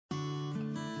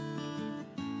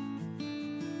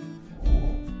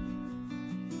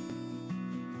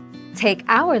Take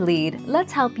our lead,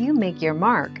 let's help you make your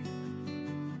mark.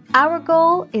 Our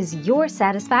goal is your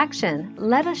satisfaction.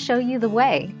 Let us show you the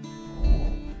way.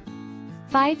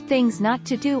 5 things not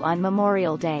to do on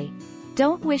Memorial Day.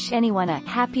 Don't wish anyone a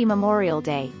Happy Memorial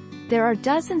Day. There are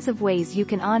dozens of ways you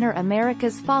can honor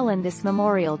America's fallen this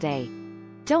Memorial Day.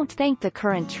 Don't thank the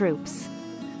current troops.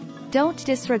 Don't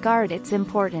disregard its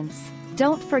importance.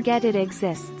 Don't forget it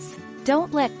exists.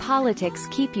 Don't let politics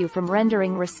keep you from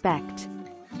rendering respect.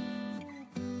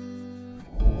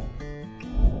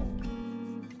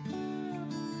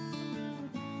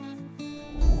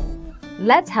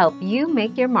 Let's help you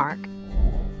make your mark.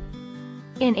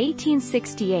 In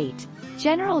 1868,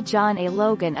 General John A.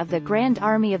 Logan of the Grand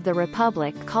Army of the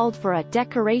Republic called for a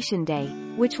Decoration Day,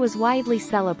 which was widely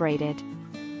celebrated.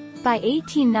 By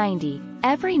 1890,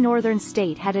 every northern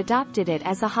state had adopted it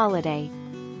as a holiday.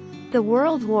 The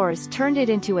World Wars turned it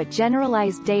into a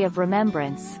generalized day of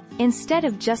remembrance, instead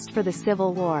of just for the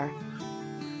Civil War.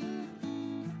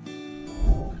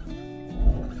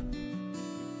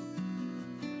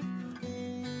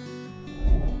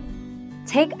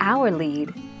 Take our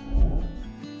lead.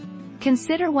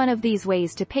 Consider one of these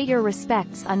ways to pay your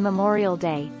respects on Memorial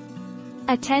Day.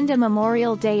 Attend a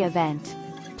Memorial Day event.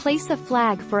 Place a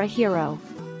flag for a hero.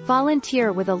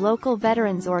 Volunteer with a local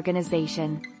veterans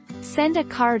organization. Send a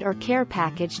card or care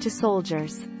package to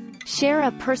soldiers. Share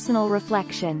a personal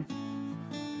reflection.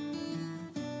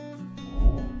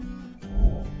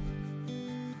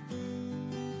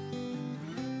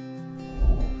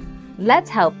 Let's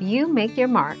help you make your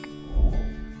mark.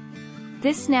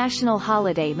 This national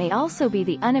holiday may also be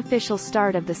the unofficial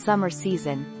start of the summer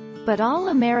season, but all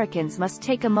Americans must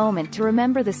take a moment to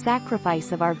remember the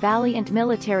sacrifice of our valiant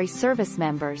military service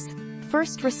members,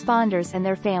 first responders and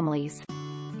their families.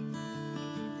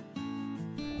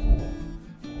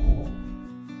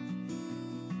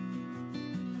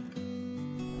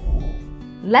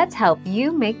 Let's help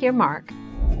you make your mark.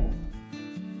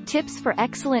 Tips for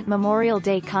excellent Memorial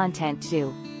Day content: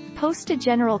 do post a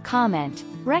general comment,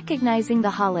 recognizing the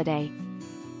holiday.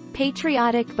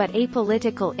 Patriotic but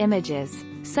apolitical images,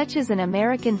 such as an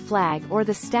American flag or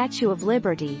the Statue of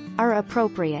Liberty, are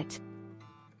appropriate.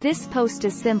 This post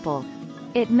is simple.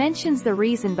 It mentions the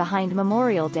reason behind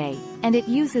Memorial Day, and it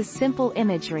uses simple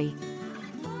imagery.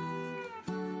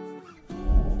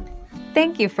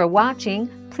 Thank you for watching.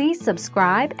 Please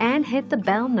subscribe and hit the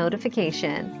bell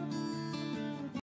notification.